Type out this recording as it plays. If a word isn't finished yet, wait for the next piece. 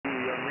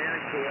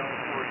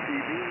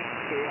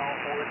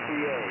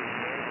KL4CA.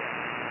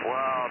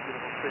 Wow,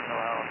 beautiful signal,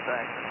 Alan.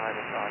 Thanks, and hi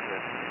to Tanya.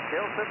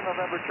 KL7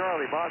 November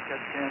Charlie, Bob,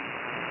 catch can.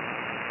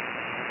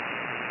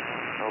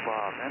 No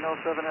Bob.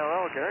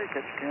 NL7LL, Gary,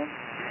 catch can.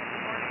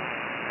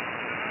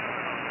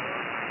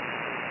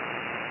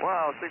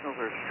 Wow, signals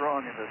are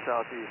strong in the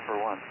southeast for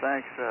once.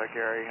 Thanks,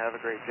 Gary. Have a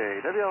great day.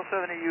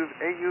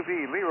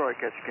 WL7AUV, Leroy,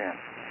 catch can.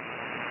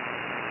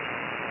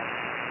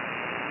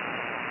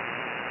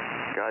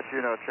 Got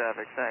you, no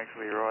traffic. Thanks,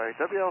 Leroy.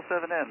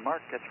 WL7N,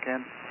 Mark, catch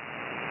can.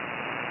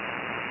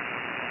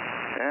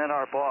 And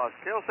our boss,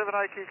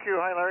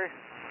 KL7IQQ. Hi, Larry.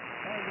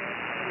 Hi, Gary.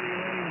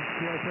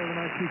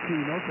 KL7IQQ,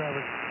 no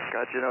traffic.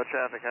 Got you, no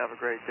traffic. Have a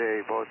great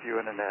day, both you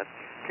and Annette.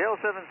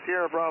 KL7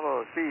 Sierra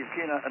Bravo, Steve,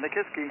 Kina, and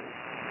Nikiski.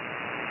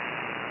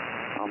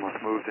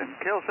 Almost moved in.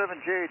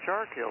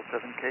 KL7JHR,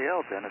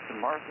 KL7KL, Dennis and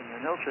Martha,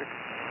 and Nilchik.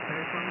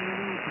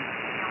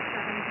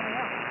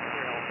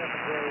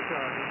 KL7JHR,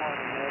 good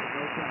morning, Ed.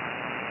 No traffic.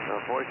 The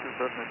voices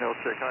of the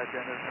Nilchik. Hi,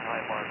 Dennis, and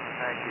hi, Martha.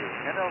 Thank you.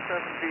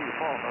 NL7B,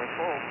 Paul, North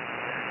Pole.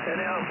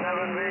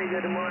 NL7B,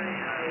 good morning.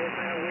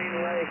 Looking at Ween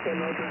Lake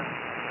and no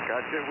traffic.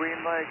 Got you at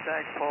Ween Lake.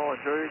 Thanks, Paul.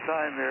 Enjoy your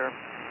time there.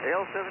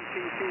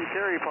 AL7TC,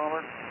 Terry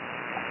Palmer.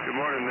 Good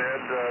morning,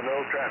 Ned.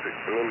 No traffic.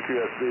 A little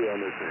QSB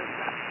on this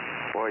end.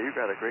 Boy, you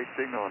got a great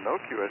signal and no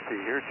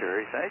QSC here,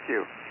 Terry. Thank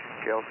you.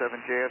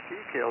 KL7JFT,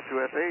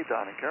 KL2FA,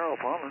 Don and Carol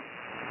Palmer.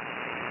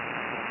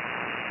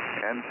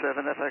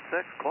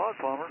 N7FXX, Claude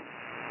Palmer.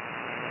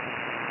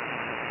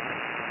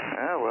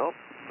 Ah, well,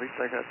 at least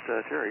I got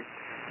Terry.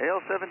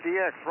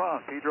 AL7DX,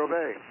 Ron, Pedro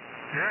Bay.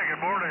 Yeah,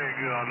 good morning.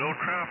 No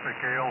traffic,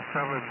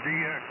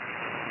 AL7DX.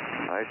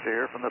 Nice to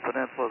hear from the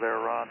peninsula there,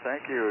 Ron.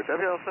 Thank you.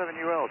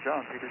 WL7UL,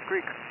 John, Peters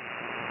Creek.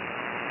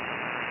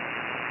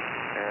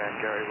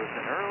 And Gary was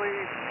in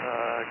early.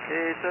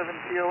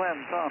 K7TOM,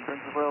 Tom,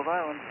 Prince of Wales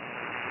Island.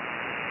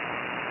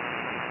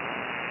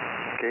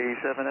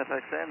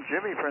 K7FXN,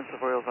 Jimmy, Prince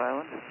of Wales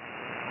Island.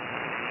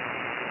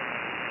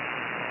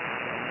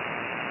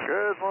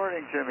 Good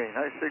morning, Jimmy.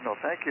 Nice signal.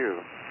 Thank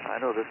you. I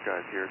know this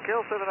guy's here.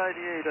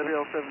 KL7IDA,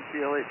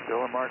 WL7CLH,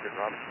 still in market,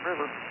 Robinson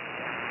River.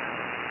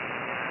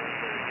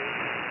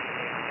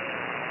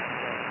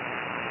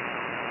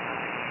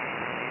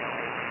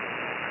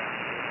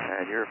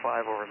 And you're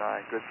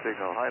 5/9. Good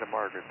signal. Hi to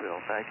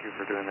Margaretville. Thank you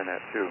for doing the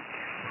net, too.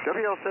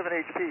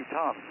 WL7HP,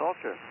 Tom, Salcha.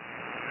 Good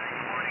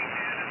morning,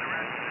 Ed, and the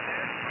rest of the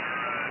net.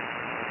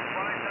 We're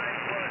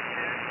 59 plus,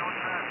 Ed. No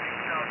traffic,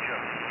 Salcha.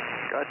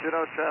 Got you,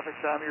 no traffic,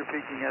 Tom. You're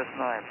peaking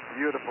S9.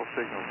 Beautiful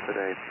signals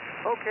today.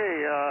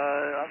 Okay,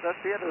 that's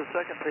the end of the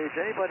second page.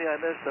 Anybody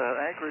I missed?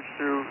 Anchorage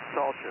through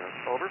Salcha.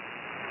 Over. Did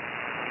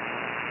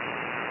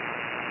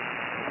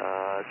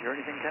you hear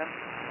anything, Ken?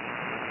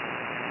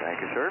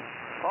 Thank you, sir.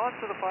 On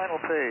to the final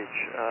page.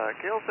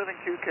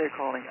 KL7QK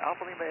calling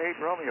Alpha Lima 8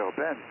 Romeo,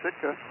 Ben,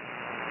 Sitka.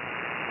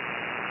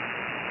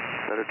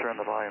 Better turn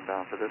the volume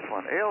down for this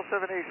one.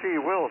 AL7AC,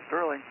 Will,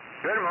 Sterling.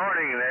 Good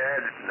morning,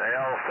 Ned.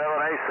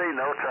 L7AC,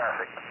 no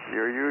traffic.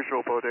 Your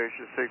usual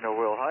bodacious signal,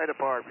 Will. Hi to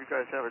Barb. You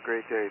guys have a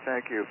great day.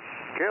 Thank you.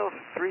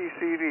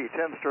 KL3CV,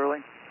 Tim,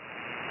 Sterling.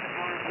 Good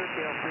morning, sir.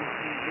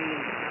 KL3CV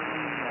in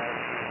Sterling.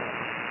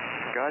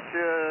 Got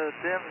you,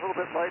 Tim. A little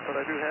bit light, but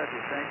I do have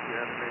you. Thank you.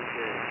 Have a great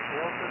day.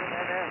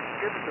 KL7NN,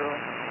 Skip,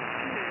 Sterling.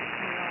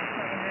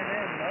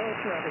 KL7NN, no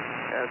traffic.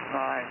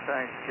 S9,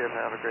 thanks, Skip.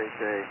 Have a great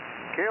day.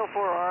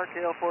 KL4R,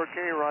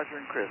 KL4K, Roger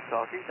and Chris.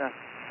 Talkeetna.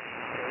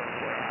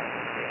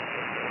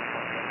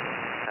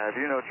 Have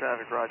you no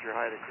traffic, Roger?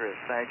 Hi to Chris.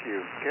 Thank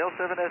you.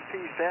 KL7ST,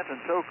 Stanton,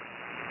 Toke.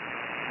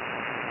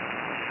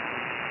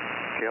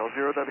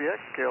 KL0WX,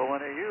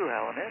 KL1AU,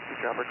 Hal and Nancy,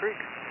 Copper Creek.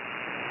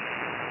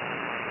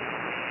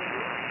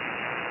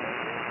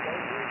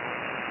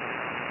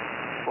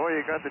 Boy,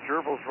 you got the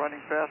gerbils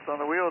running fast on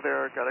the wheel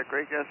there. Got a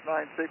great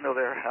S9 signal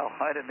there, Hal.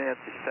 Hi to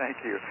Nancy.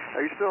 Thank you.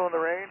 Are you still in the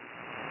rain?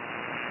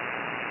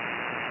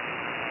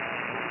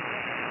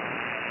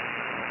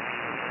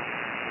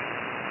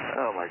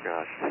 Oh, my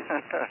gosh.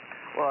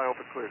 Well, I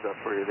hope it clears up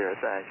for you there.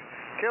 Thanks.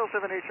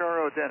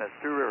 KL7HRO, Dennis,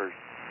 Two Rivers.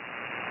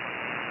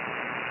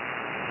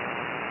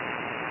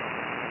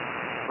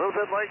 A little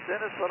bit light,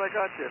 Dennis, but I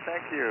got you.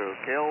 Thank you.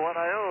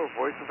 KL1IO,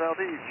 Voice of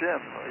Valdez.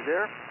 Jim, are you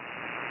there?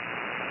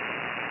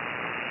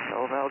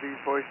 No Valdez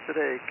voice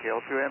today.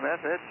 KL2MF,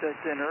 Ed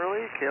checked in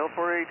early.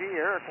 KL4AD,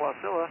 Eric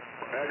Wasilla.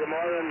 Good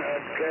morning,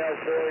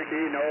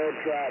 KL4AD, no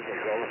traffic.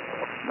 Over.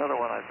 Another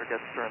one I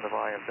forget to turn the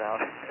volume down.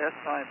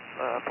 S9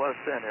 plus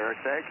 10, Eric.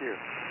 Thank you.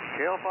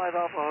 KL5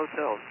 Alpha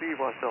Hotel, Steve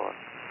Wasilla.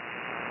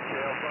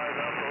 KL5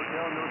 Alpha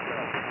Hotel, no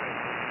traffic.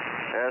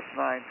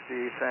 S9,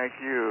 Steve, thank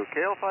you.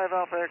 KL5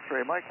 Alpha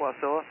X-Ray, Mike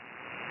Wasilla.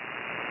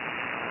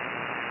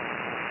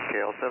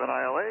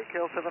 KL7ILA,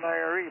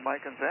 KL7IRE,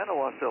 Mike and Santa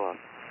Wasilla.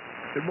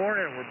 Good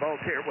morning. We're both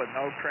here with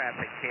no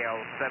traffic,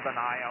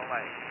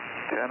 KL7ILA.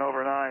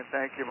 10/9,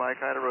 thank you, Mike.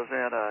 Hi to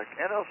Rosanna.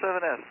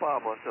 NL7S,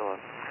 Bob Wasilla.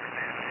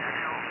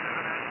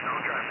 NL7S,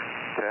 no traffic.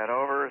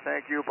 10/,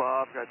 thank you,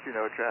 Bob. Got you,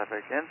 no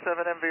traffic.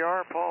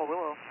 N7MVR, Paul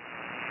Willow.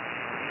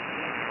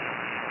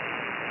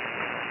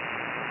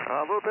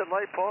 A little bit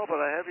light, Paul,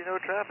 but I have you no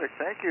traffic.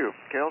 Thank you.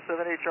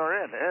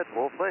 KL7HRN, Ed,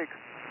 Wolf Lake.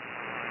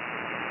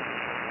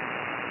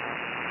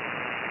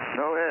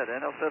 No, Ed,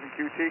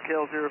 NL7QT,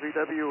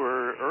 KL0VW,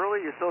 we're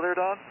early. You still there,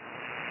 Don?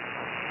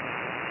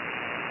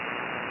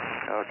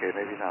 Okay,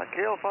 maybe not.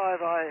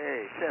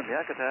 KL5IA, Tim,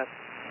 Yakutat.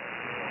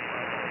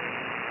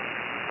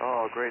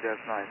 Oh, great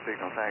S9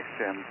 signal. Thanks,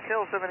 Tim.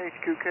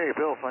 KL7HQK,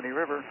 Bill, Funny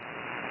River.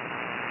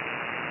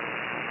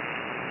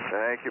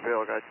 Thank you,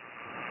 Bill.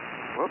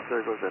 Whoops,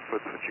 there goes that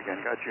foot switch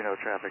again. Got you no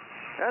traffic.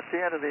 That's the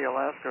end of the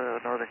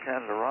Alaska, Northern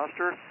Canada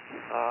roster.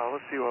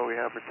 Let's see what we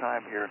have for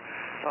time here.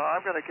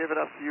 I'm going to give it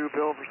up to you,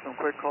 Bill, for some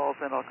quick calls,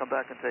 then I'll come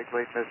back and take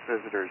late missed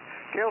visitors.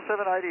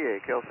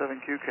 KL7IDA,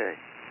 KL7QK.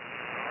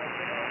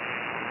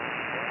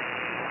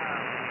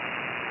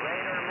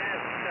 Radar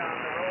missed on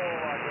the roll.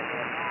 I'll give you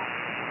a call.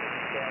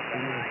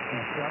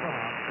 Seven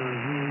officers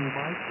who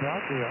might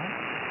talk to you.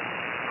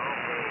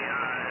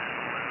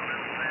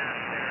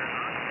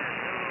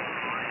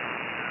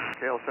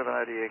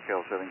 KL7IDA,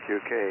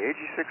 KL7QK.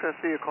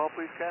 AG6SC, a call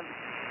please, Ken.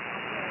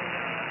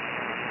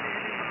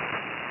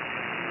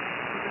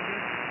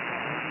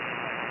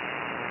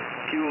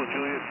 Kilo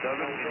Juliet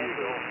 7,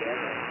 Eagle.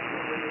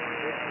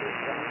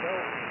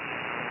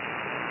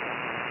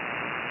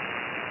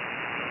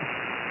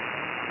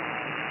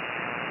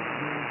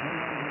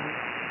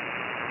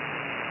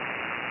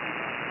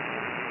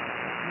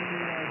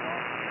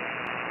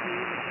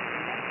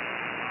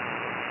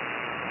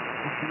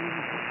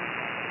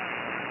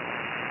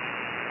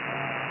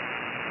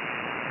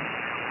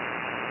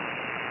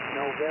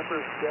 November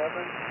 7,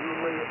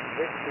 Juliet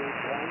Victor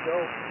Tango.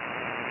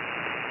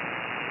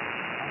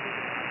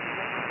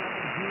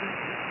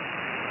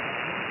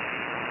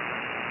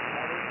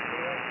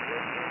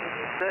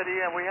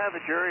 Steady, and we have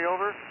it, Jerry,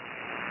 over.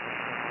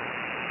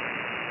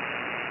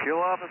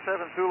 Kilo Alpha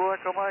 7, Zulu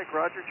Echo Mike,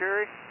 Roger,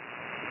 Jerry.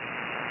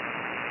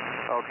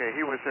 Okay,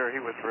 he was there, he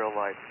was real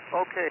light.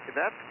 Okay,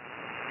 that's,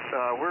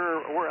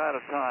 we're out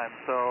of time,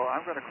 so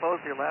I'm going to close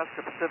the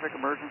Alaska Pacific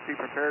Emergency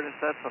Preparedness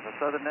Sets on the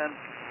southern end.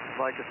 I'd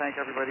like to thank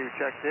everybody who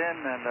checked in,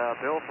 and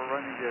Bill for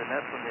running the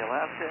net from the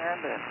Alaska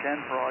end, and Ken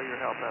for all your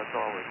help as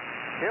always.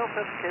 KL7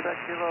 Quebec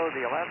Kilo,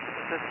 the Alaska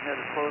Pacific Net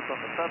is closed on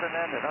the southern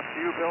end, and up to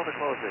you, Bill, to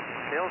close it.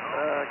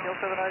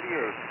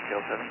 KL7IDA,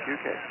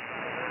 KL7QK.